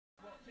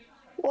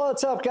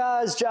What's up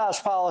guys,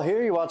 Josh Powell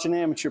here, you're watching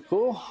Amateur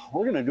Pool.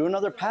 We're going to do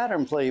another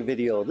pattern play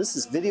video. This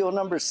is video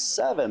number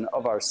 7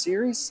 of our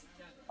series.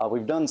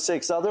 We've done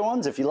 6 other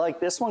ones. If you like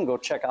this one, go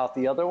check out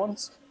the other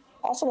ones.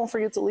 Also, don't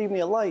forget to leave me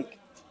a like.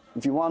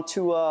 If you want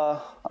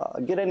to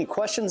get any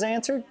questions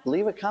answered,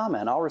 leave a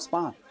comment, I'll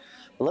respond.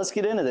 But let's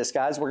get into this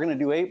guys. We're going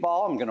to do 8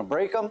 ball, I'm going to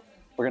break them.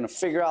 We're going to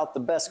figure out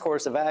the best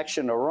course of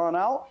action to run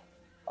out.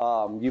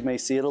 You may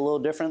see it a little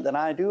different than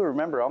I do.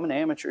 Remember, I'm an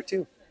amateur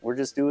too. We're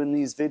just doing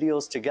these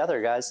videos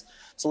together, guys.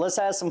 So let's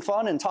have some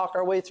fun and talk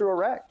our way through a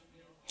rack.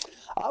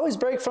 I always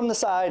break from the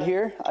side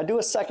here. I do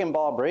a second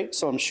ball break,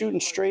 so I'm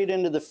shooting straight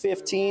into the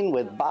 15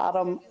 with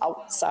bottom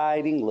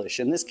outside English.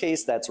 In this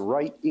case, that's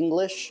right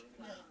English.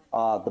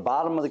 The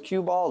bottom of the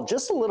cue ball,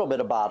 just a little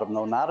bit of bottom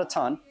though, not a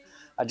ton.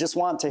 I just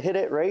want to hit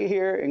it right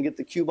here and get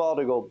the cue ball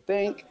to go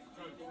bank,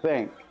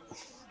 bank.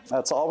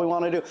 That's all we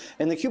want to do.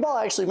 And the cue ball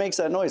actually makes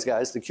that noise,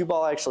 guys. The cue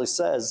ball actually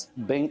says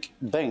bank,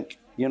 bank.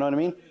 You know what I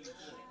mean?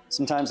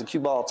 Sometimes the cue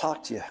ball will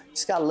talk to you. You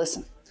just got to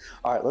listen.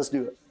 All right, let's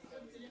do it.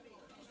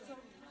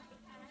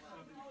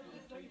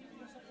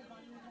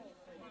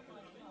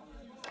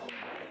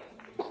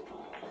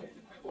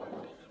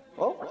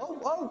 Whoa, whoa,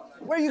 whoa.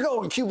 Where you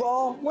going, cue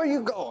ball? Where you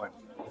going?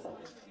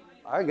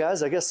 All right,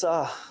 guys, I guess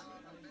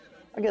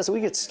we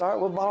could start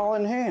with ball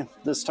in hand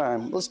this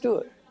time. Let's do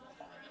it.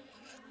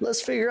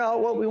 Let's figure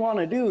out what we want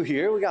to do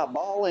here. We got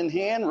ball in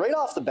hand right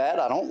off the bat.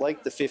 I don't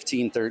like the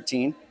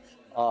 15-13,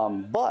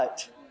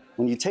 but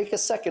when you take a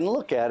second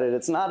look at it,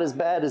 it's not as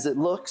bad as it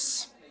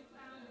looks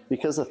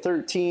because the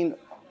 13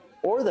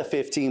 or the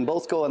 15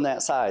 both go on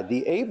that side.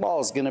 The 8 ball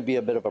is going to be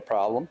a bit of a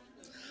problem.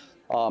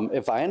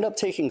 If I end up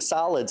taking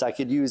solids, I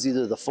could use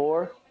either the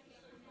 4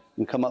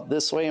 and come up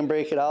this way and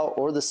break it out,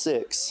 or the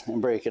 6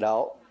 and break it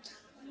out.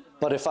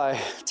 But if I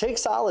take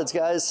solids,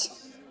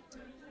 guys,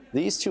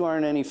 these two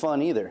aren't any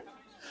fun either.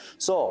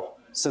 So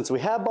since we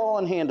have ball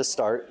in hand to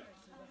start,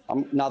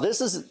 now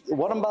this is,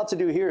 what I'm about to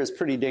do here is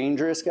pretty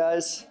dangerous,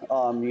 guys.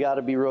 You got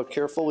to be real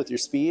careful with your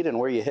speed and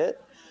where you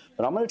hit.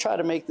 But I'm going to try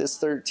to make this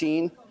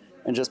 13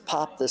 and just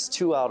pop this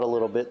 2 out a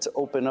little bit to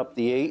open up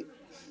the 8.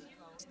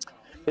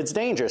 It's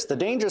dangerous. The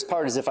dangerous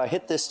part is if I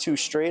hit this 2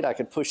 straight, I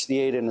could push the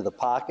 8 into the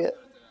pocket.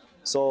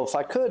 So if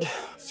I could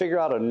figure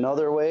out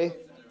another way,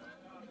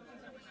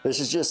 this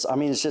is just, I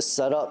mean, it's just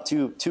set up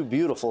too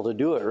beautiful to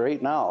do it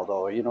right now,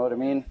 though. You know what I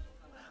mean?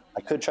 I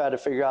could try to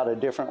figure out a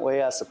different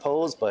way, I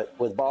suppose, but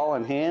with ball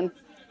in hand,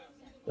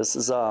 this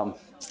is,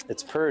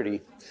 it's pretty.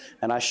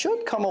 And I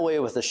should come away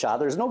with a shot.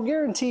 There's no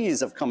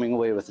guarantees of coming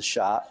away with a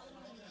shot.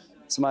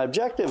 So my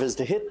objective is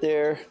to hit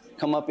there,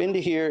 come up into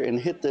here, and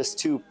hit this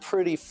 2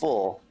 pretty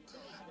full.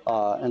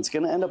 And it's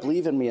going to end up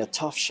leaving me a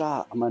tough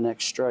shot on my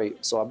next stripe.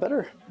 So I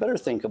better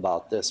think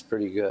about this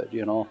pretty good,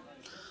 you know.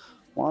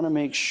 Want to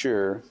make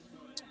sure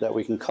that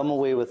we can come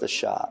away with a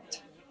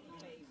shot.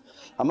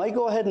 I might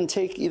go ahead and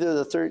take either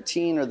the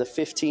 13 or the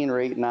 15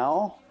 right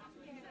now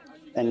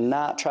and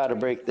not try to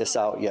break this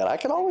out yet. I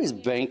could always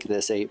bank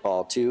this 8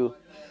 ball too.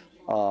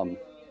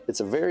 It's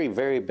a very,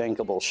 very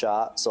bankable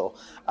shot. So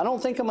I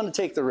don't think I'm going to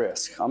take the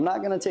risk. I'm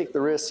not going to take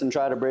the risk and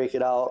try to break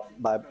it out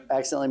by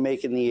accidentally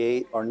making the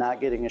 8 or not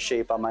getting a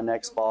shape on my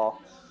next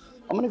ball.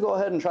 I'm going to go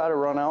ahead and try to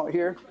run out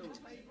here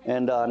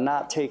and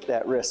not take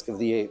that risk of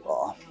the 8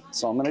 ball.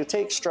 So I'm going to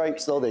take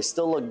stripes though. They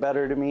still look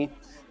better to me.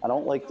 I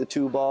don't like the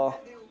 2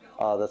 ball.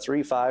 The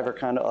 3-5 are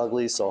kind of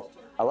ugly, so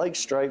I like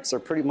stripes. They're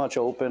pretty much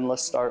open.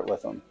 Let's start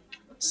with them.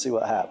 See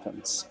what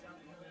happens.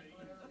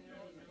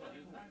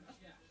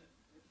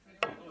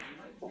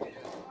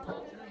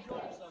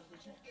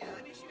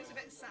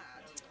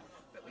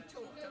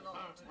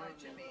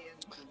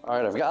 All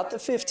right, I've got the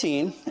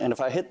 15, and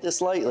if I hit this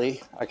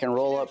lightly, I can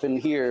roll up in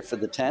here for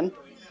the 10.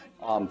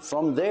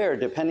 From there,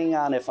 depending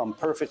on if I'm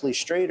perfectly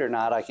straight or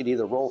not, I could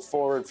either roll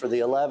forward for the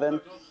 11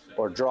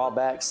 or draw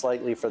back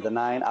slightly for the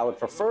 9. I would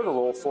prefer to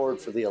roll forward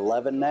for the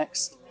 11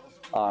 next,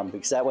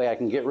 because that way I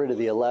can get rid of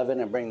the 11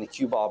 and bring the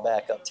cue ball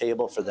back up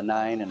table for the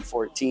 9 and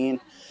 14.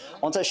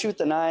 Once I shoot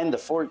the 9, the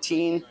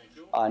 14,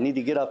 I need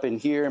to get up in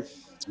here,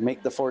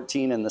 make the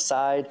 14 in the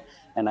side,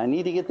 and I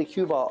need to get the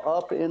cue ball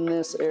up in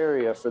this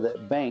area for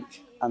that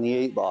bank on the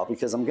 8 ball,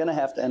 because I'm going to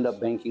have to end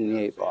up banking the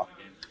 8 ball.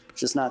 It's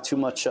just not too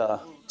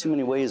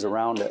many ways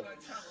around it.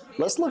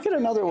 Let's look at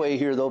another way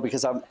here, though,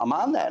 because I'm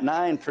on that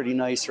 9 pretty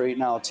nice right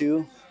now,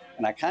 too.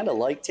 And I kind of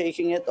like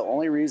taking it. The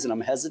only reason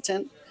I'm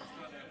hesitant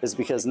is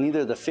because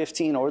neither the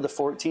 15 or the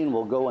 14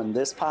 will go in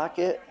this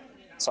pocket.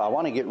 So I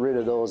want to get rid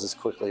of those as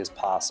quickly as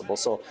possible.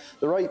 So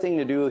the right thing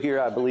to do here,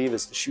 I believe,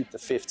 is to shoot the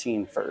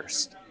 15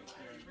 first.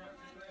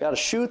 Got to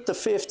shoot the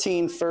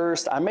 15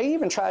 first. I may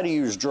even try to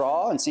use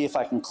draw and see if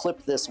I can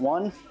clip this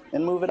 1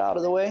 and move it out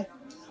of the way.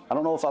 I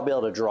don't know if I'll be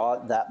able to draw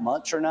it that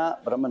much or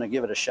not, but I'm going to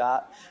give it a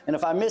shot. And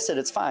if I miss it,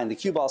 it's fine. The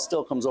cue ball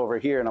still comes over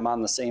here, and I'm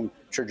on the same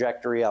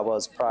trajectory I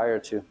was prior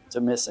to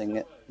missing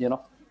it, you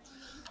know.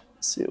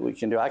 Let's see what we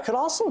can do. I could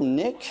also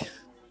nick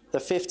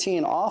the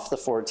 15 off the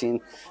 14.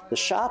 The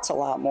shot's a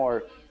lot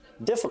more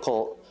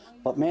difficult,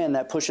 but man,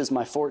 that pushes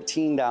my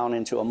 14 down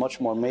into a much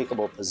more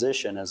makeable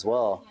position as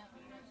well.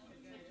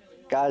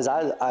 Guys,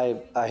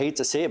 I hate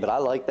to say it, but I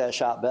like that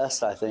shot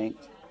best, I think.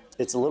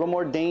 It's a little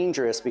more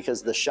dangerous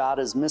because the shot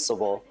is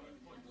missable,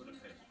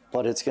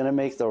 but it's going to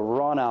make the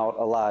run out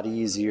a lot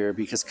easier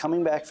because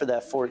coming back for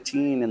that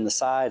 14 in the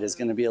side is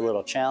going to be a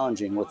little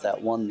challenging with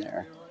that 1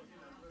 there.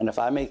 And if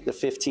I make the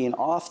 15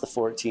 off the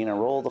 14 and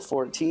roll the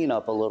 14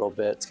 up a little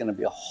bit, it's going to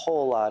be a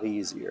whole lot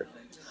easier.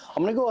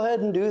 I'm going to go ahead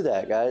and do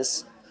that,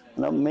 guys.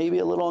 You know, maybe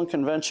a little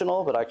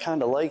unconventional, but I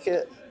kind of like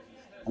it,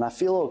 and I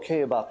feel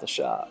okay about the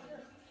shot.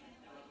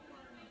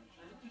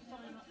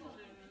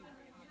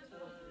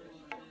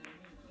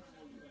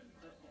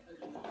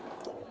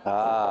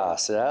 Ah,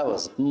 so that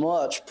was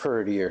much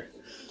prettier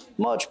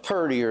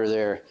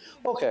there.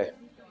 Okay,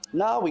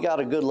 now we got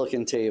a good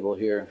looking table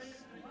here.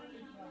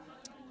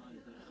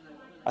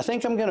 I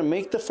think I'm gonna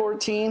make the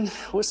 14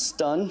 with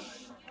stun.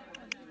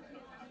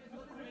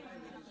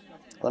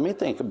 Let me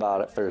think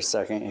about it for a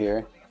second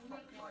here.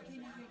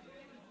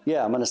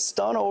 Yeah, I'm gonna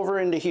stun over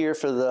into here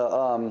for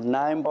the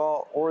 9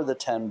 ball or the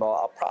 10 ball.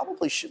 I'll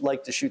probably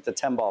like to shoot the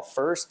 10 ball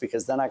first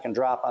because then I can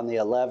drop on the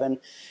 11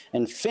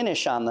 and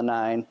finish on the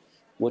 9,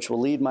 which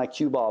will lead my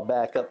cue ball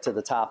back up to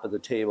the top of the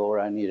table where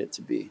I need it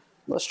to be.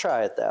 Let's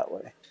try it that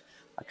way.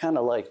 I kind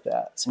of like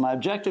that. So my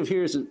objective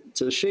here is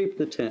to shape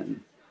the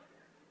 10.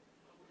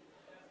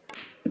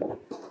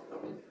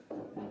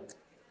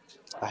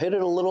 I hit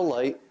it a little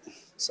light,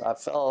 so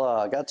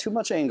I got too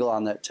much angle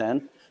on that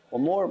 10.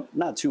 Well,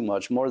 not too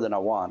much, more than I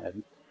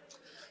wanted.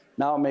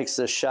 Now it makes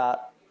this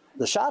shot,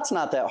 the shot's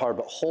not that hard,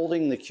 but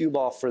holding the cue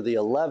ball for the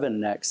 11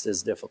 next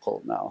is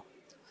difficult now.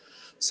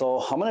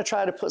 So I'm gonna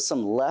try to put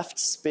some left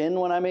spin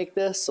when I make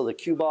this, so the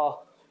cue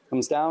ball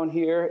comes down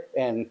here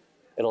and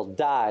it'll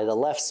die. The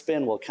left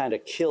spin will kind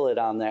of kill it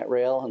on that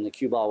rail and the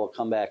cue ball will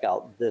come back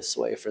out this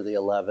way for the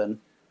 11.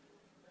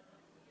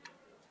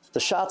 The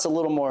shot's a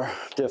little more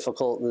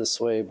difficult this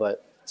way,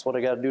 but it's what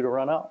I gotta do to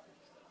run out.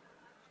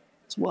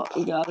 It's what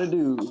we gotta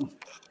do.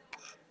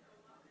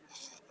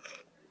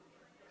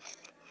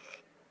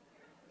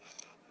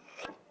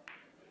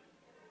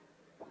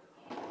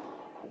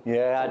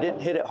 Yeah, I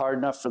didn't hit it hard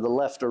enough for the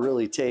left to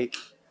really take.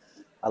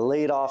 I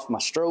laid off my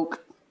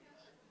stroke,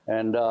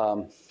 and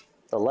the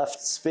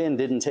left spin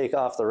didn't take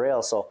off the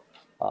rail, so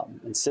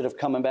instead of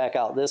coming back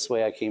out this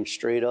way, I came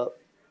straight up.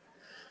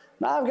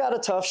 Now I've got a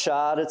tough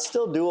shot. It's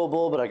still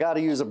doable, but I got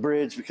to use a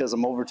bridge because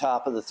I'm over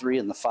top of the 3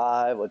 and the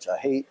 5, which I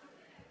hate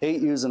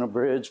using a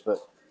bridge, but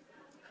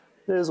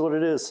it is what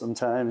it is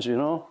sometimes, you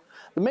know.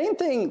 The main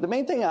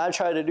thing I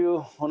try to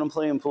do when I'm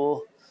playing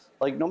pool,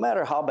 like no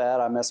matter how bad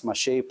I mess my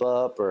shape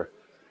up or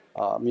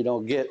you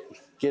know, get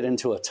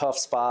into a tough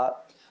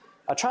spot,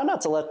 I try not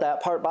to let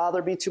that part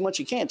bother me too much.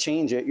 You can't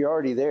change it. You're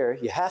already there.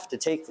 You have to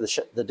take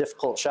the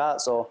difficult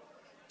shot, so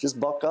just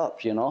buck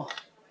up, you know.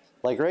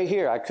 Like right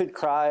here, I could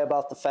cry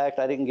about the fact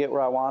I didn't get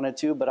where I wanted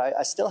to, but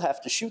I still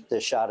have to shoot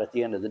this shot at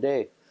the end of the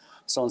day.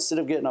 So instead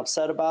of getting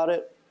upset about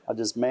it, I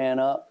just man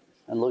up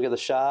and look at the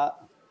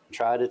shot and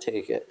try to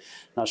take it.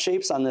 Now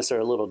shapes on this are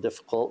a little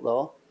difficult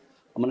though.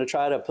 I'm gonna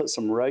try to put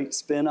some right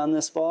spin on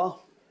this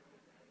ball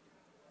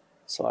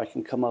so I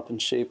can come up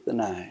and shape the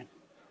 9.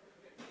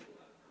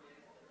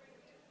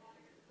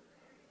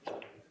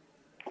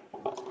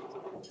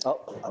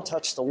 Oh, I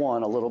touched the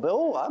 1 a little bit.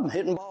 Oh, I'm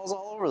hitting balls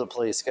all over the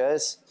place,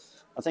 guys.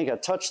 I think I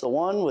touched the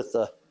 1 with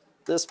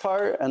this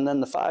part, and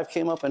then the 5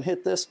 came up and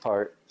hit this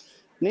part.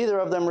 Neither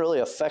of them really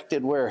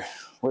affected where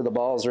the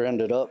balls are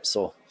ended up,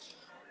 so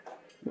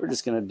we're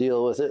just gonna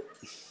deal with it,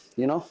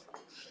 you know?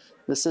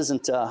 This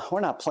isn't,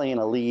 we're not playing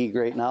a league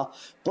right now,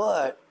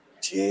 but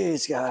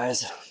geez,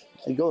 guys,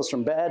 it goes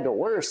from bad to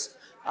worse,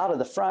 out of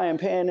the frying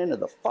pan into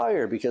the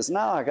fire, because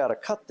now I gotta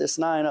cut this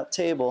 9 up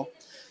table.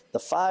 The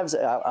 5's,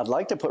 I'd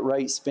like to put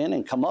right spin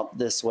and come up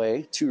this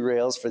way, 2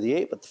 rails for the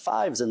 8, but the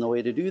 5's in the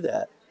way to do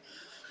that.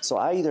 So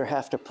I either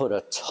have to put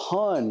a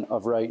ton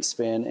of right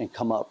spin and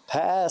come up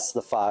past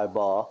the 5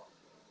 ball,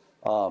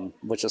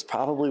 which is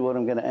probably what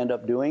I'm gonna end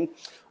up doing,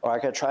 or I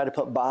could try to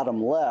put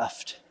bottom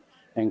left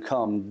and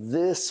come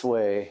this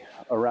way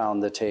around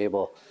the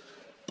table.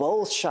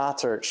 Both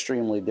shots are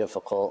extremely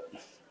difficult.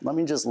 Let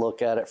me just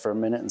look at it for a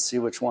minute and see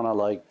which one I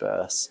like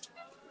best.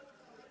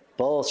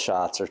 Both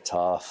shots are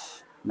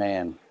tough,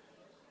 man.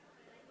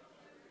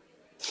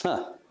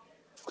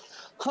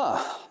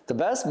 The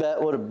best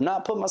bet would have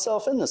not put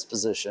myself in this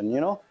position, you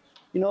know?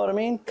 You know what I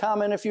mean?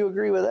 Comment if you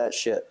agree with that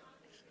shit.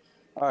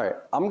 All right,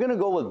 I'm gonna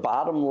go with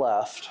bottom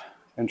left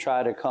and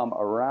try to come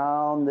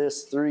around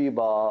this 3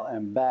 ball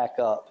and back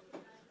up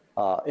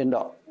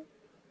into,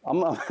 I'm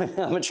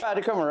gonna try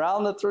to come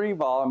around the 3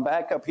 ball and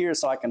back up here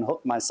so I can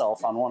hook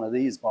myself on one of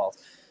these balls.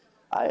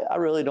 I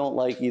really don't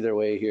like either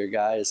way here,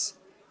 guys.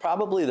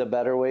 Probably the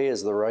better way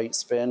is the right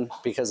spin,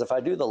 because if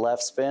I do the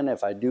left spin,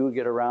 if I do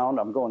get around,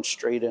 I'm going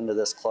straight into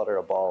this clutter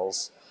of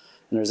balls.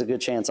 And there's a good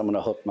chance I'm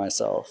gonna hook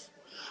myself.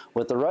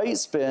 With the right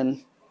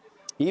spin,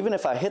 even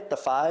if I hit the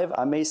 5,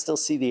 I may still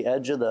see the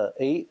edge of the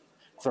 8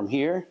 from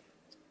here,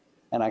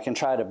 and I can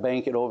try to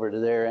bank it over to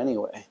there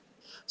anyway.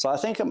 So I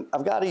think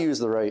I've got to use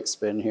the right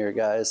spin here,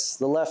 guys.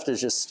 The left is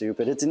just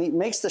stupid. It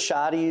makes the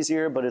shot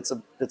easier, but it's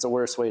a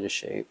worse way to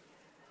shape.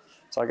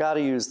 So I got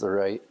to use the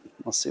right.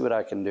 Let's see what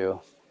I can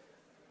do.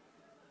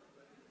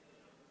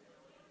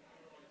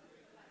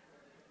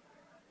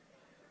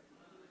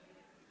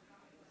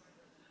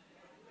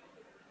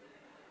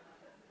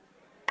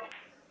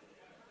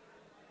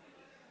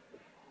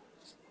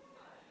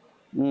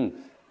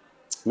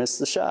 Missed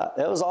the shot.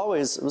 It was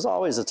always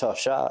a tough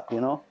shot,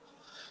 you know.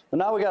 But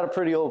now we got a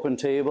pretty open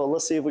table.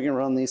 Let's see if we can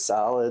run these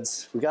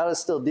solids. We got to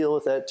still deal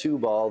with that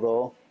 2-ball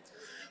though.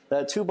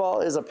 That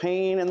 2-ball is a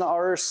pain in the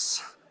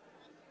arse.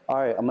 All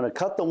right, I'm gonna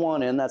cut the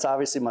 1 in. That's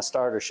obviously my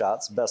starter shot.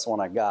 It's the best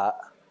one I got.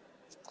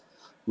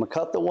 I'm gonna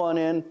cut the 1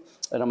 in,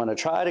 and I'm gonna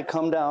try to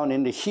come down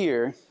into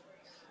here.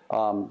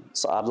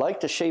 So I'd like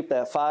to shape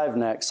that 5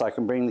 next so I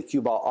can bring the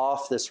cue ball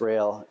off this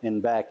rail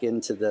and back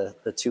into the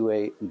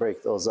 2-8 and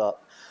break those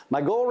up.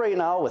 My goal right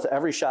now with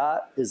every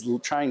shot is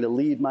trying to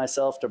lead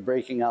myself to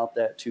breaking out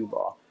that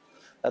 2-ball.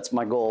 That's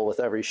my goal with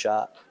every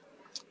shot.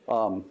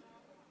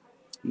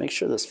 Make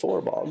sure this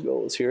 4-ball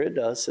goes here. It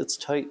does. It's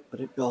tight, but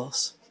it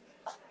goes.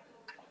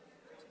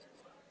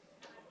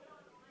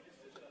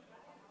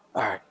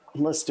 All right,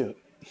 let's do it.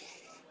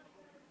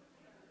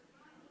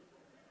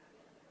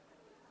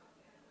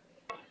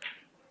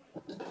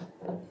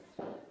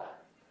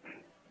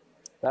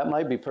 That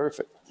might be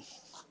perfect.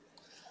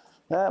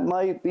 That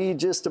might be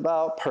just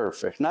about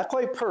perfect. Not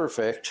quite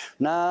perfect,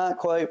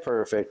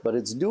 but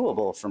it's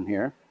doable from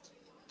here.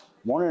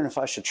 I'm wondering if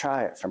I should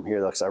try it from here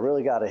though, because I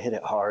really got to hit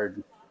it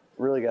hard.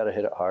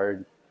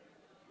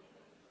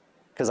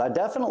 Because I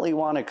definitely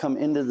want to come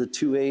into the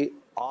 2-8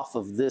 off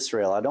of this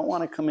rail. I don't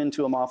want to come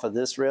into them off of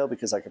this rail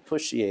because I could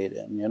push the 8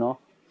 in, you know.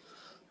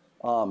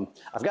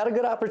 I've got a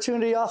good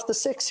opportunity off the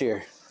 6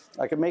 here.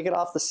 I could make it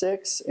off the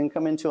 6 and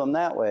come into them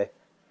that way.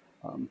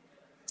 A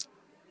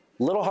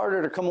little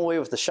harder to come away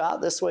with the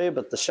shot this way,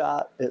 but the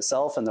shot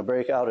itself and the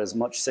breakout is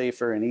much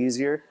safer and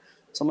easier.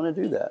 So I'm going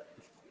to do that.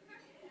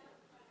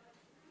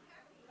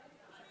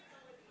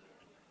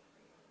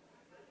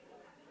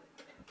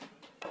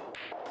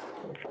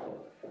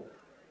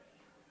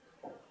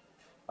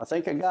 I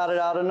think I got it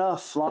out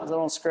enough, as long as I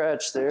don't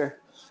scratch there.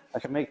 I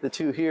can make the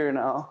 2 here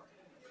now.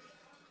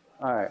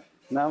 All right,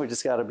 now we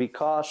just got to be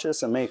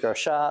cautious and make our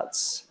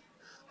shots.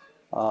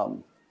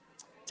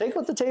 Take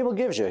what the table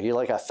gives you. You're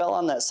like, I fell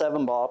on that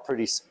 7-ball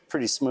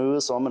pretty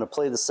smooth, so I'm going to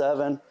play the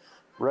 7,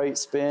 right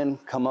spin,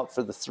 come up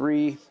for the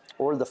 3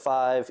 or the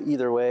 5,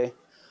 either way.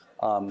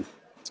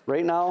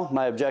 Right now,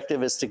 my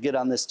objective is to get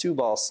on this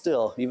 2-ball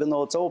still. Even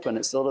though it's open,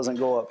 it still doesn't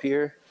go up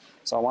here.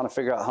 So I want to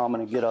figure out how I'm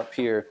going to get up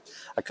here.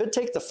 I could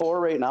take the 4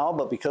 right now,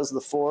 but because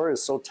the 4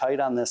 is so tight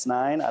on this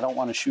 9, I don't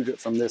want to shoot it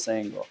from this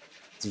angle.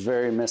 It's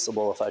very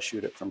missable if I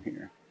shoot it from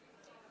here.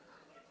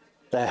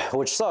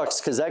 Which sucks,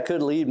 because that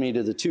could lead me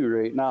to the 2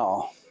 right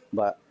now.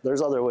 But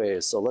there's other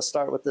ways. So let's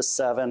start with this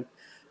 7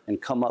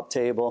 and come up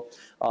table.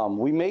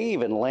 We may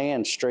even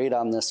land straight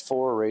on this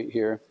 4 right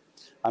here.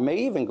 I may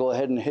even go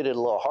ahead and hit it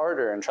a little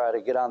harder and try to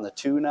get on the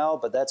 2 now,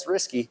 but that's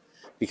risky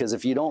because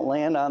if you don't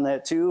land on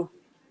that 2,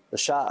 the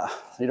shot,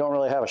 you don't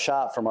really have a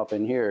shot from up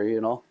in here,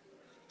 you know.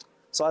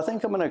 So I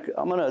think I'm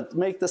gonna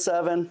make the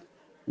 7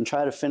 and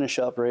try to finish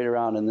up right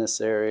around in this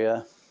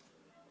area.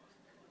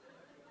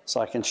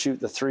 So I can shoot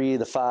the 3,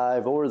 the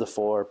 5, or the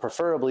 4,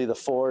 preferably the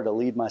 4 to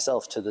lead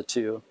myself to the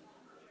 2.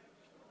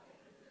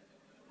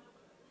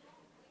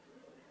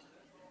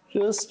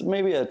 Just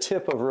maybe a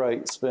tip of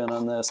right spin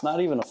on this, not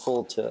even a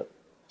full tip.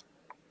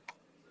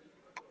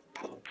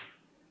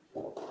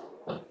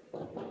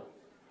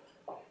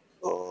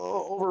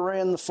 Oh,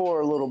 overran the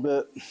 4 a little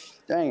bit.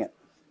 Dang it.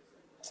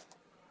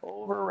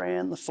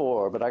 Overran the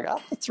 4, but I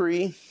got the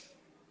 3.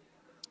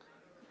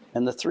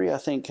 And the 3, I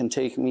think, can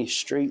take me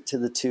straight to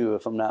the 2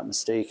 if I'm not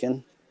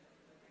mistaken.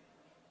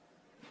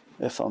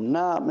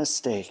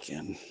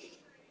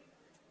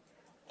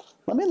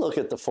 Let me look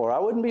at the 4. I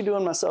wouldn't be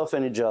doing myself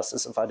any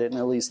justice if I didn't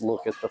at least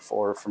look at the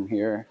 4 from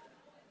here.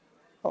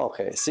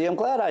 Okay, see, I'm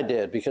glad I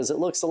did because it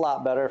looks a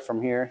lot better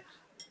from here.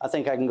 I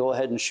think I can go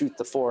ahead and shoot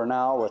the 4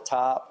 now with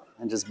top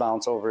and just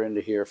bounce over into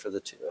here for the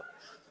 2.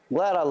 I'm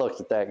glad I looked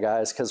at that,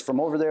 guys, because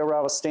from over there where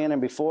I was standing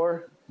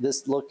before,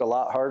 this looked a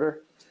lot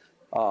harder.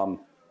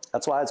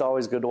 That's why it's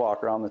always good to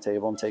walk around the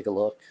table and take a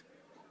look.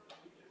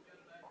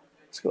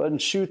 Let's go ahead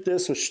and shoot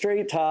this with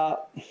straight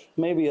top,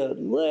 maybe a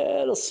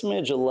little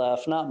smidge of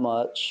left, not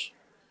much.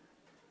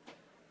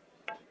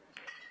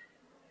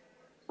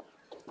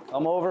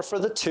 Come over for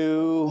the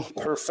 2,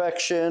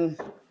 perfection,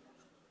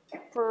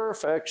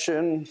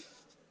 perfection.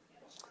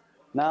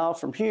 Now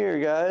from here,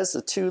 guys,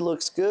 the 2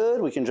 looks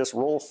good. We can just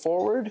roll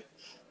forward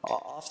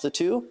off the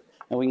 2,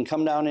 and we can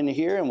come down into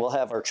here and we'll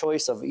have our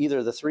choice of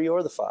either the 3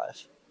 or the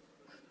 5.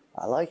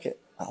 I like it.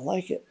 I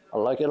like it. I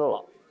like it a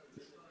lot.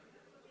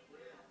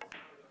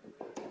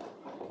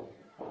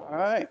 All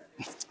right.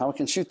 Now we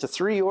can shoot the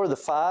 3 or the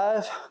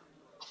 5.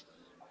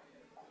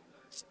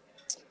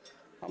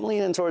 I'm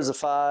leaning towards the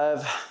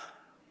 5.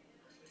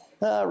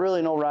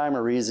 Really no rhyme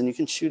or reason. You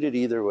can shoot it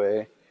either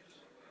way.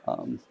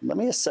 Let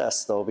me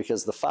assess though,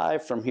 because the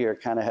 5 from here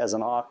kind of has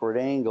an awkward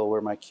angle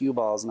where my cue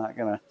ball is not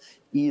going to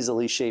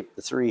easily shape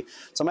the 3.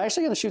 So I'm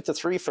actually going to shoot the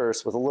 3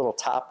 first with a little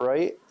top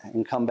right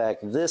and come back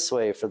this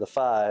way for the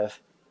 5.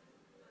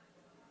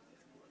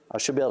 I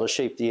should be able to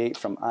shape the 8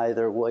 from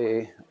either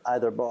way,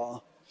 either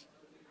ball.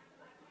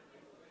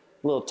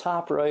 A little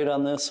top right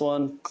on this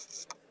one.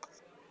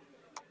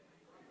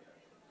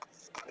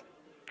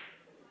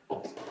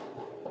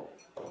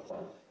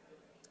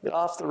 Get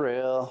off the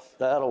rail.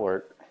 That'll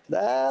work.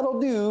 That'll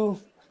do.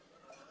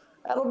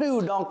 That'll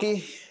do,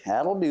 donkey.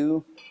 That'll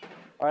do.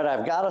 All right,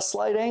 I've got a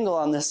slight angle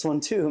on this one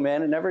too,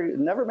 man.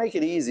 Never make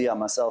it easy on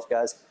myself,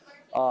 guys.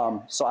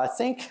 So I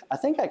think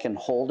I can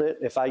hold it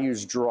if I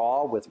use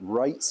draw with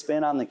right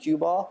spin on the cue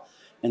ball.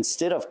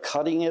 Instead of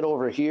cutting it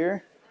over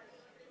here,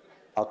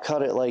 I'll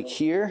cut it like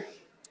here,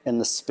 and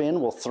the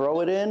spin will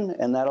throw it in,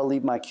 and that'll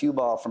leave my cue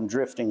ball from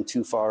drifting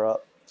too far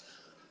up.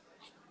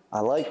 I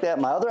like that.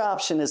 My other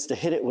option is to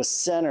hit it with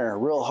center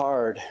real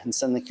hard and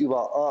send the cue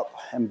ball up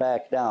and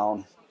back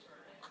down.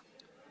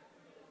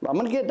 I'm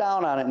going to get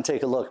down on it and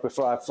take a look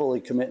before I fully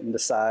commit and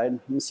decide.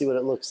 Let me see what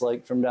it looks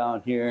like from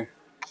down here.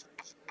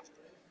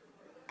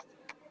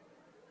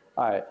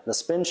 All right, the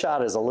spin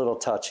shot is a little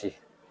touchy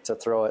to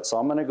throw it, so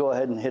I'm going to go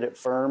ahead and hit it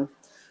firm,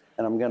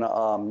 and I'm going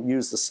to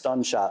use the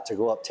stun shot to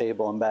go up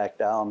table and back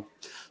down.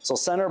 So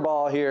center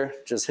ball here,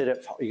 just hit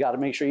it. You got to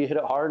make sure you hit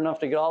it hard enough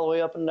to get all the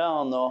way up and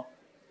down, though.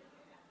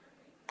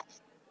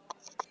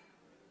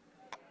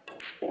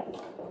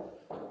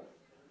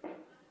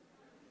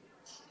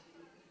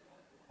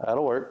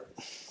 That'll work.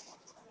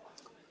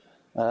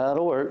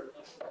 That'll work.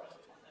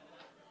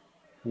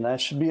 And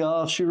that should be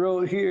all she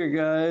wrote here,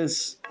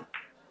 guys.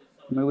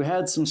 I mean, we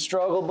had some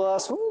struggle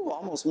bus. Ooh,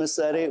 almost missed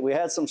that 8. We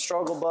had some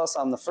struggle bus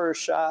on the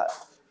first shot.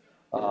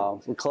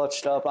 We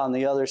clutched up on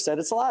the other set.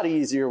 It's a lot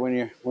easier when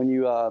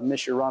you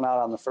miss your run out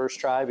on the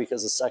first try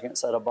because the second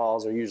set of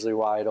balls are usually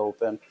wide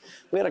open.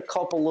 We had a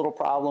couple little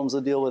problems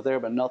to deal with there,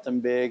 but nothing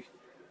big.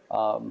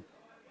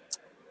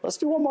 Let's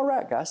do one more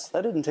rack, guys.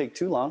 That didn't take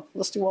too long.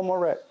 Let's do one more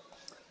rack.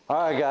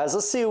 All right, guys,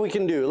 let's see what we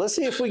can do. Let's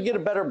see if we get a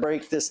better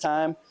break this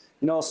time.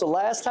 You know, so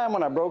last time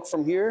when I broke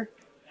from here,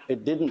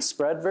 it didn't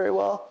spread very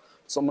well.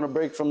 So I'm going to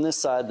break from this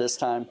side this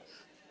time.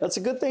 That's a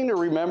good thing to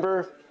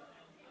remember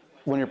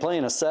when you're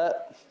playing a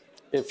set.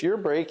 If you're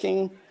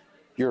breaking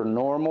your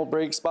normal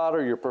break spot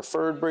or your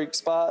preferred break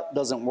spot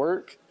doesn't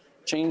work,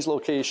 change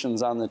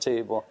locations on the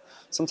table.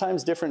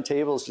 Sometimes different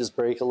tables just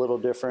break a little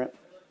different.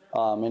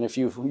 And if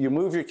you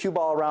move your cue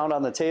ball around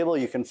on the table,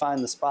 you can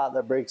find the spot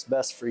that breaks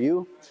best for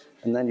you,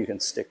 and then you can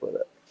stick with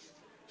it.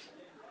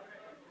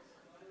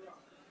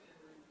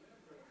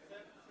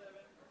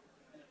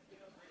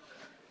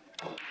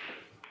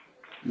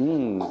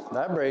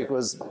 That break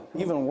was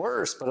even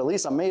worse, but at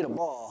least I made a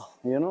ball,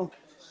 you know?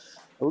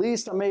 At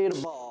least I made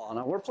a ball.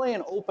 Now we're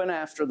playing open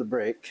after the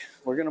break.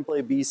 We're gonna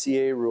play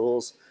BCA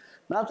rules.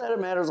 Not that it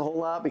matters a whole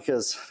lot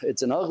because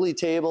it's an ugly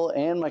table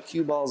and my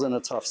cue ball's in a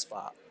tough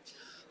spot.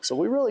 So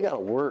we really gotta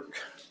work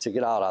to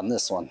get out on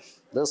this one.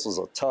 This was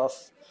a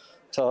tough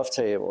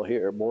table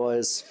here,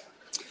 boys.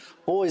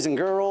 Boys and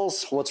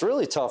girls, what's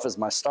really tough is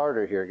my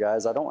starter here,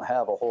 guys. I don't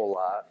have a whole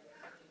lot.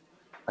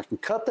 I can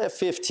cut that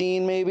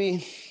 15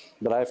 maybe,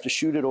 but I have to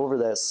shoot it over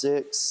that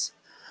 6.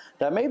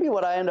 That may be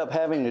what I end up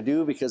having to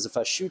do because if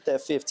I shoot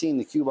that 15,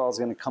 the cue ball is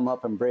going to come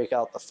up and break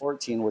out the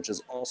 14, which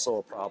is also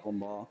a problem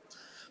ball.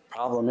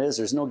 Problem is,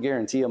 there's no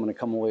guarantee I'm going to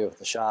come away with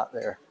the shot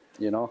there,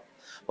 you know?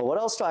 But what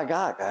else do I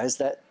got, guys?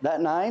 That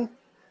 9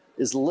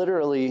 is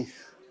literally,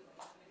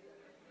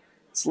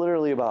 it's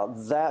literally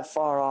about that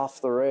far off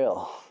the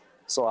rail.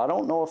 So I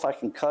don't know if I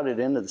can cut it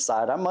into the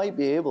side. I might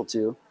be able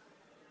to.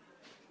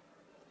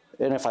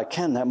 And if I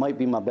can, that might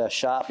be my best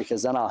shot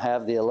because then I'll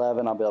have the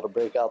 11. I'll be able to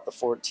break out the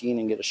 14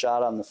 and get a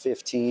shot on the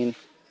 15.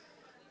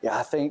 Yeah,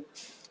 I think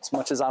as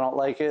much as I don't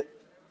like it,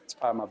 it's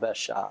probably my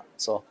best shot.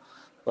 So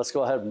let's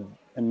go ahead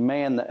and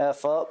man the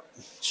F up,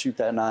 shoot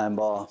that 9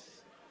 ball.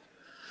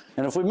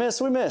 And if we miss,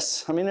 we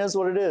miss. I mean, it is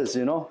what it is,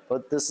 you know?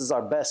 But this is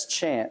our best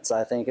chance,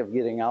 I think, of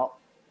getting out.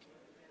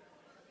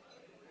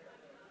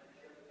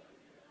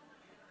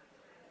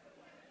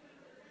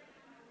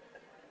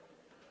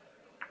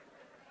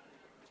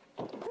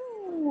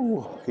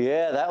 Ooh,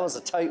 yeah, that was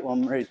a tight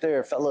one right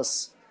there,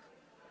 fellas.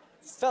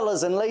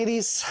 Fellas and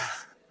ladies.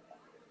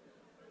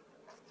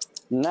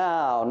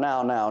 Now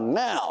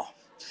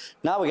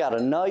we got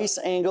a nice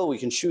angle. We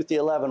can shoot the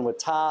 11 with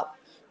top.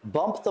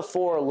 Bump the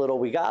 4 a little.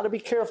 We got to be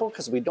careful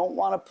because we don't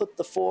want to put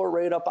the 4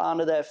 right up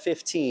onto that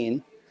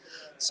 15.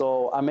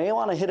 So I may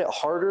want to hit it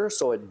harder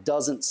so it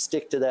doesn't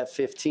stick to that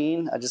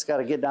 15. I just got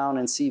to get down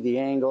and see the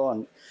angle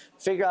and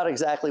figure out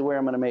exactly where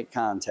I'm going to make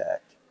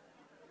contact.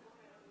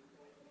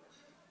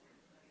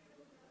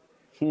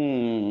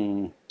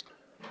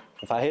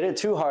 If I hit it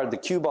too hard, the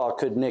cue ball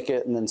could nick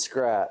it and then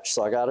scratch.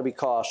 So I got to be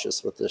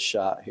cautious with this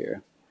shot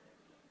here.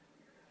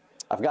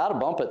 I've got to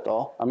bump it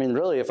though. I mean,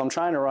 really, if I'm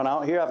trying to run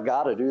out here, I've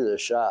got to do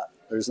this shot.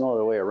 There's no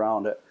other way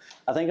around it.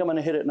 I think I'm going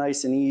to hit it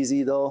nice and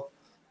easy though.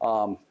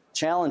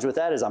 Challenge with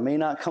that is I may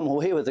not come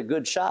away with a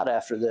good shot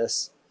after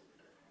this.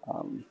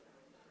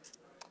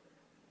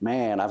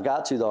 Man, I've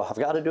got to though. I've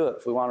got to do it.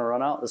 If we want to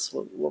run out, this is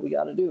what we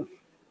got to do.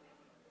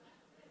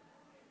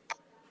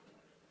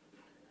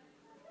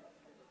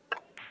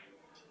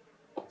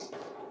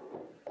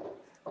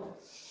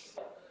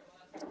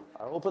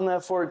 I opened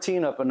that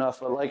 14 up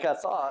enough, but like I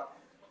thought,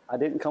 I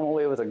didn't come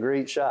away with a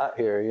great shot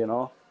here, you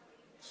know.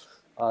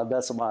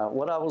 That's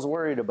what I was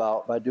worried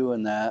about by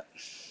doing that.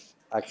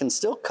 I can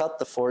still cut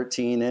the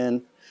 14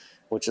 in,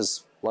 which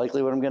is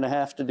likely what I'm going to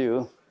have to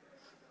do.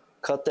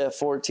 Cut that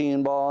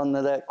 14 ball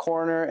into that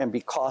corner and be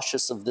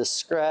cautious of this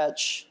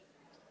scratch.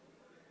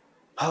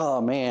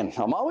 Oh man,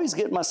 I'm always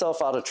getting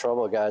myself out of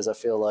trouble, guys, I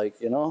feel like,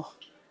 you know.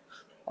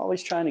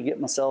 Always trying to get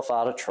myself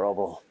out of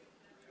trouble.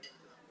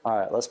 All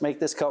right, let's make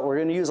this cut. We're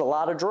going to use a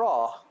lot of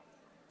draw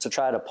to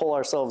try to pull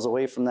ourselves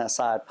away from that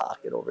side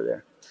pocket over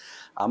there.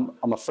 I'm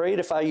afraid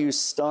if I use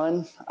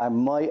stun, I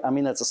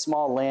mean, that's a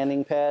small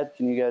landing pad.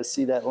 Can you guys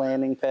see that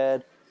landing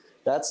pad?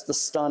 That's the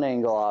stun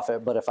angle off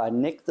it. But if I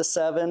nick the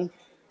 7,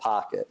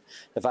 pocket.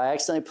 If I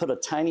accidentally put a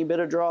tiny bit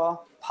of draw,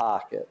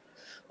 pocket.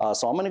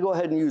 So I'm going to go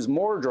ahead and use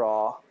more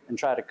draw and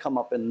try to come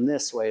up in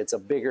this way. It's a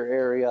bigger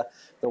area.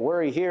 The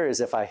worry here is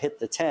if I hit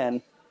the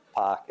 10,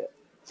 pocket.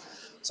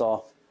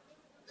 So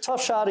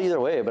tough shot either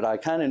way, but I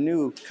kind of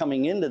knew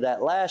coming into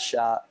that last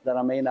shot that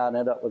I may not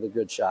end up with a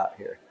good shot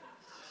here.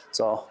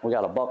 So we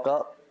got to buck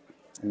up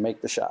and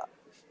make the shot.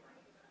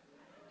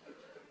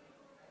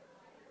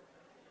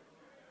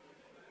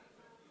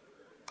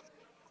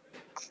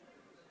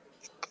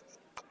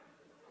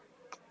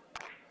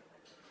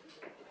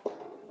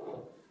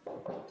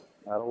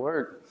 That'll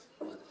work.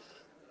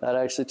 That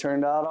actually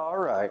turned out all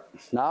right.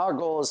 Now our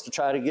goal is to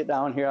try to get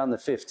down here on the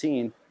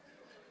 15.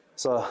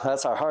 So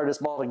that's our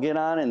hardest ball to get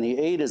on, and the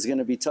 8 is going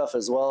to be tough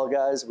as well,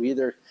 guys. We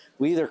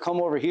either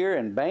come over here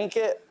and bank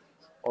it,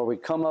 or we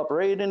come up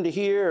right into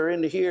here or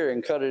into here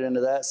and cut it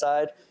into that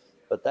side.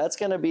 But that's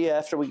going to be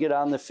after we get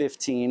on the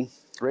 15.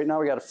 Right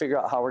now we got to figure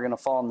out how we're going to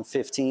fall on the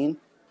 15.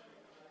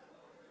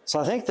 So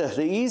I think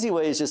the easy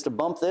way is just to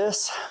bump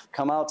this,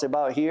 come out to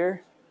about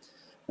here,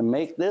 and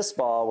make this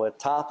ball with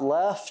top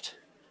left,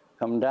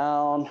 come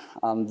down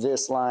on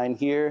this line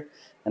here.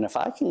 And if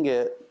I can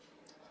get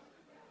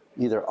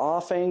either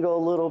off angle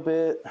a little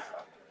bit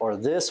or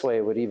this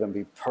way would even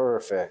be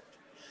perfect.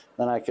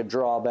 Then I could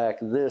draw back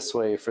this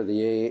way for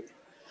the 8.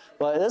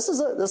 But this is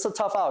a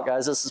tough out,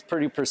 guys. This is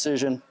pretty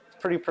precision,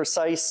 pretty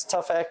precise,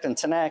 tough acting,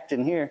 10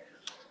 acting here.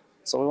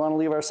 So we want to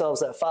leave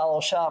ourselves that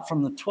follow shot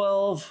from the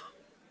 12.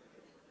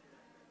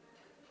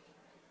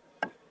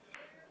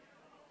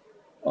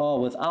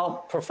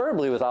 Oh,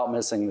 preferably without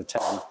missing the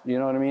 10. You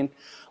know what I mean?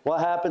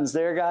 What happens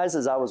there, guys,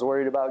 is I was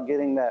worried about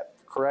getting that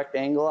correct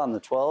angle on the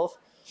 12,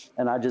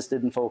 and I just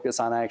didn't focus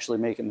on actually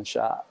making the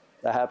shot.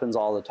 That happens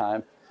all the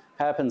time.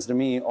 Happens to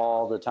me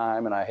all the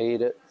time, and I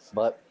hate it.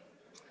 But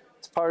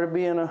it's part of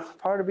being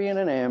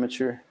an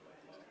amateur.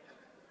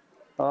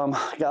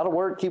 Got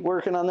to keep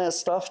working on that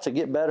stuff to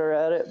get better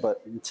at it.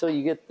 But until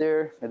you get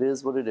there, it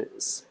is what it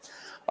is.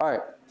 All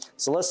right.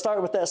 So let's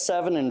start with that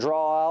 7 and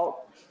draw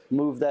out.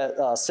 Move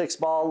that 6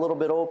 ball a little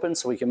bit open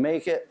so we can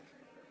make it.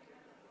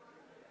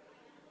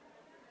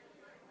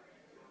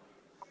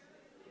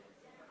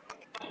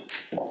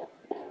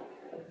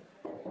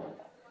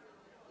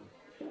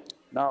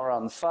 Now we're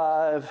on the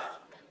 5.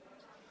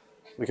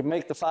 We can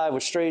make the 5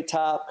 with straight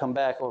top, come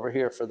back over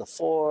here for the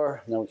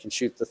 4, and then we can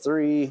shoot the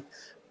 3.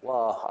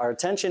 Well, our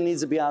attention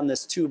needs to be on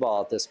this 2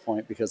 ball at this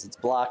point because it's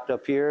blocked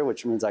up here,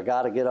 which means I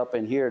got to get up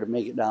in here to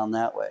make it down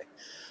that way.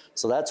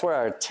 So that's where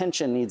our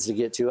attention needs to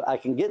get to. I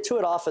can get to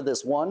it off of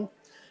this 1.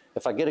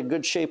 If I get a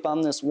good shape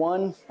on this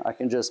 1, I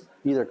can just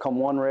either come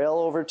 1 rail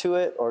over to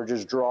it or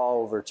just draw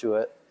over to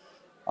it.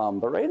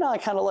 But right now I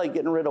kind of like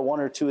getting rid of 1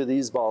 or 2 of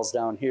these balls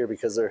down here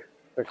because they're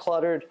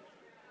cluttered.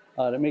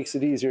 It makes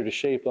it easier to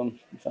shape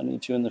them if I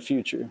need to in the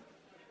future.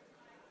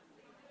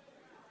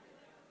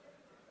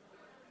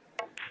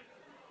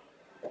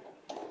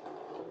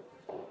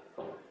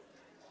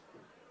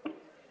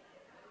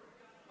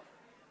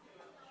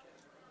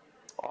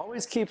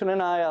 Always keeping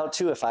an eye out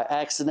too if I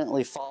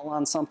accidentally fall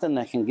on something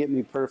that can get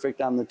me perfect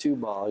on the 2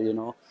 ball, you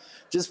know.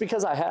 Just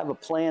because I have a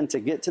plan to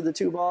get to the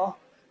 2 ball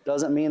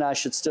doesn't mean I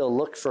should still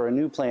look for a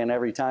new plan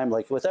every time.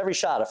 Like with every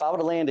shot, if I would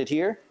have landed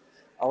here,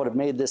 I would have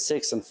made this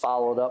 6 and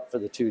followed up for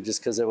the 2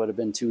 just because it would have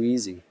been too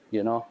easy,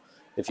 you know.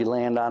 If you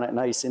land on it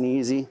nice and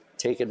easy,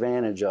 take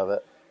advantage of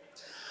it.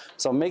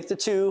 So make the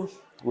 2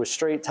 with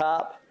straight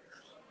top,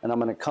 and I'm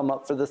going to come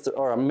up for the,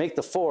 or I'll make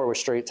the 4 with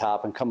straight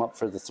top and come up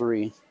for the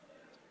 3.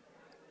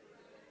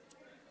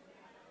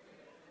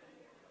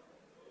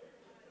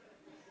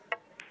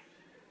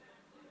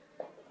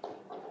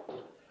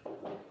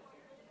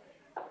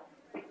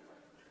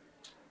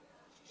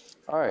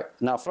 All right,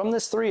 now from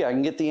this 3, I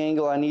can get the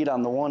angle I need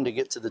on the 1 to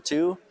get to the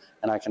 2,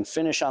 and I can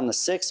finish on the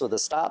 6 with a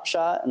stop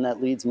shot, and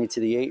that leads me to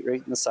the 8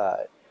 right in the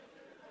side.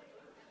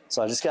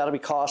 So I just got to be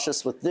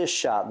cautious with this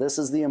shot. This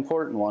is the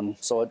important one.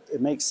 So it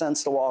makes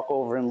sense to walk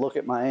over and look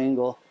at my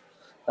angle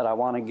that I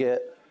want to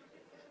get.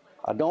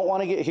 I don't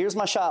want to get, here's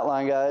my shot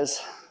line, guys.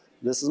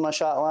 This is my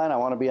shot line. I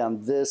want to be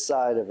on this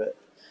side of it.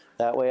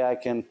 That way I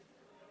can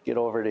get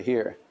over to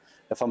here.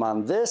 If I'm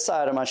on this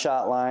side of my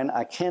shot line,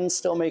 I can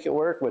still make it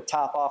work with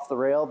top off the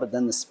rail, but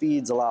then the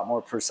speed's a lot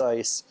more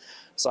precise.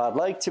 So I'd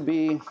like to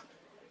be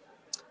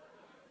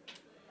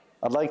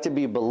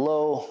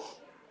below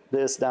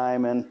this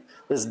diamond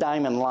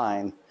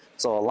line.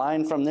 So a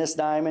line from this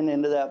diamond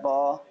into that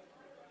ball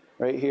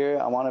right here,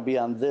 I want to be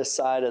on this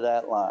side of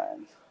that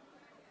line.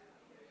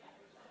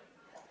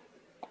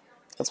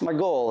 That's my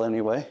goal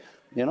anyway,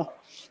 you know.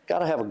 Got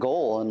to have a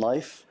goal in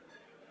life.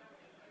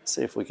 Let's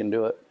see if we can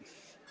do it.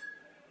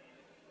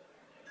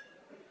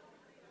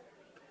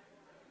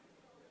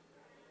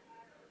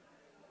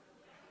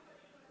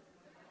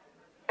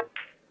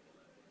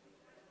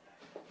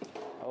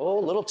 Oh,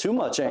 a little too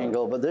much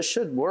angle, but this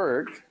should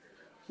work.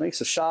 Makes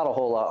the shot a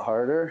whole lot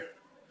harder.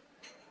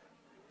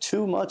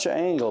 Too much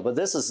angle, but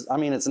this is, I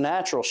mean, it's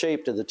natural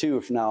shape to the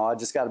tooth now. I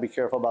just got to be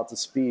careful about the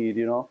speed,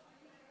 you know.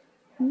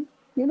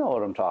 You know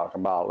what I'm talking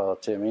about, little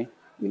Timmy.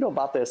 You know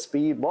about that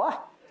speed, boy.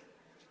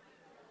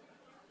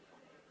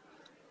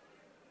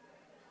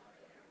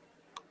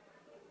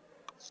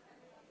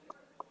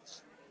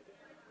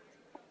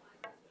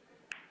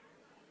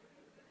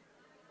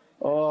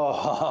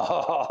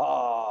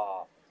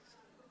 Oh,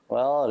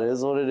 well, it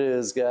is what it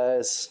is,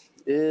 guys.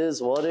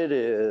 Is what it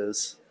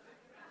is.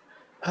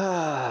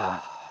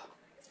 I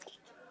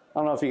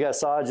don't know if you guys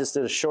saw, I just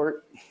did a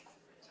short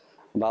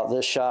about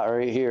this shot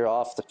right here,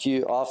 off the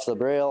cue, off the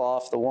braille,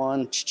 off the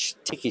one,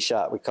 ticky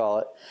shot we call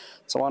it.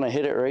 So I want to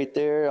hit it right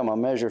there. I'm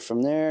gonna measure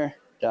from there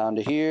down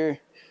to here,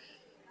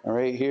 and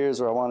right here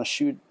is where I want to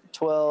shoot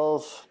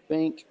 12.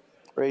 Bink,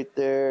 right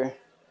there,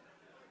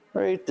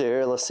 right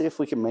there. Let's see if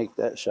we can make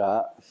that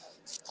shot.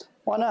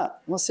 Why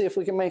not? Let's see if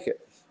we can make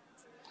it.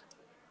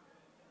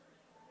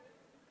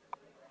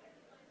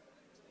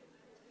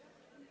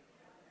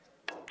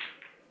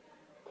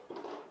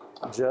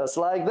 Just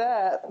like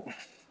that.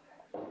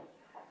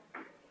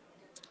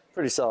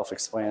 Pretty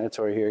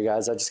self-explanatory here,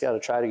 guys. I just got to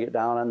try to get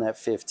down on that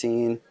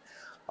 15.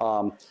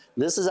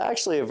 This is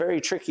actually a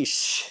very tricky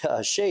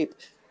shape.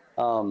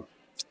 The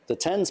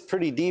 10's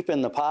pretty deep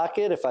in the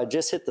pocket. If I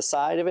just hit the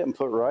side of it and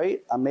put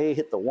right, I may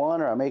hit the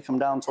 1 or I may come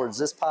down towards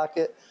this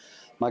pocket.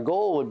 My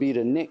goal would be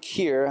to nick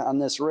here on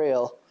this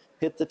rail,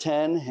 hit the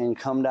 10 and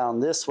come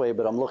down this way,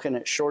 but I'm looking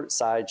at short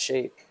side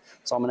shape.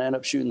 So I'm going to end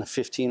up shooting the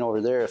 15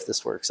 over there if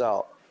this works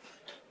out,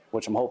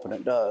 which I'm hoping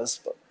it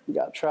does, but we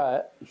got to try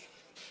it.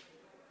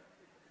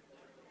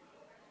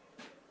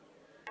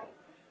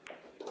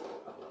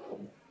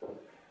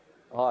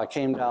 Oh, I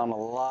came down a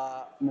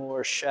lot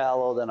more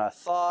shallow than I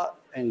thought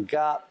and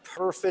got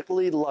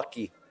perfectly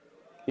lucky.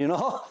 You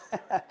know,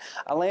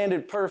 I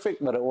landed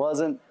perfect, but it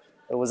wasn't.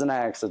 It was an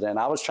accident.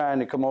 I was trying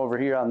to come over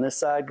here on this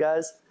side,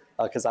 guys,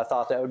 because I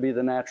thought that would be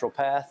the natural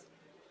path.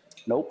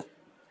 Nope.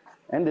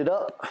 Ended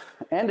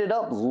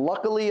up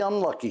luckily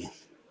unlucky.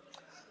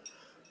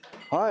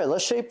 All right,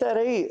 let's shape that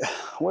 8.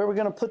 Where are we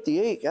going to put the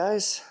 8,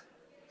 guys?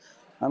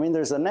 I mean,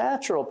 there's a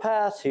natural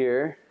path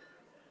here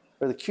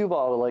for the cue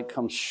ball to like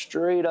come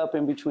straight up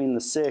in between the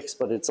 6,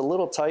 but it's a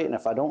little tight, and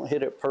if I don't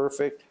hit it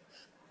perfect,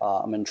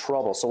 I'm in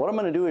trouble. So what I'm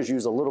going to do is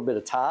use a little bit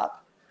of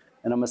top,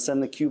 and I'm going to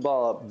send the cue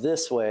ball up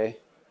this way,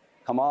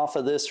 come off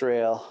of this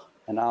rail,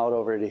 and out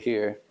over to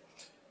here,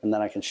 and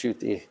then I can shoot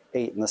the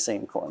 8 in the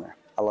same corner.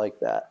 I like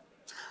that.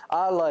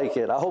 I like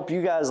it. I hope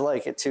you guys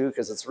like it too,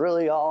 because it's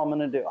really all I'm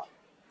going to do.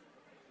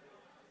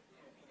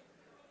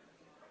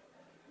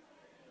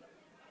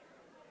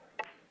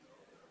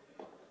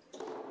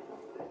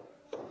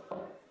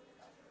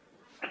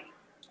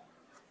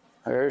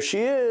 There she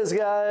is,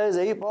 guys.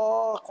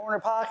 8-ball, corner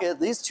pocket.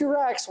 These 2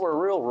 racks were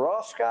real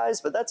rough, guys,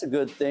 but that's a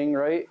good thing,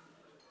 right?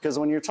 Because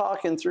when you're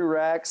talking through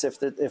racks,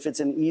 if it's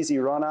an easy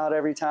run out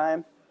every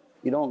time,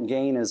 you don't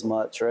gain as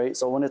much, right?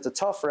 So when it's a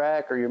tough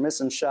rack or you're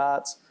missing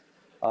shots,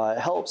 it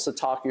helps to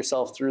talk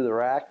yourself through the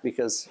rack,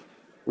 because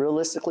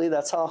realistically,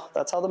 that's how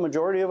the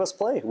majority of us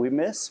play. We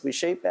miss, we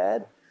shape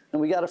bad,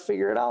 and we got to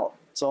figure it out.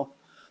 So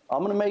I'm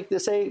going to make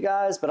this 8,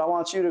 guys, but I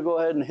want you to go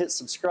ahead and hit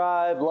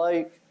subscribe,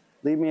 like,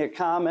 leave me a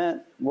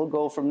comment. We'll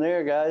go from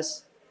there,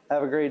 guys.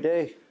 Have a great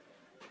day.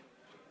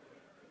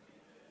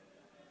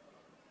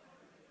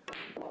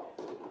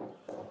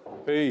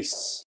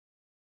 Peace.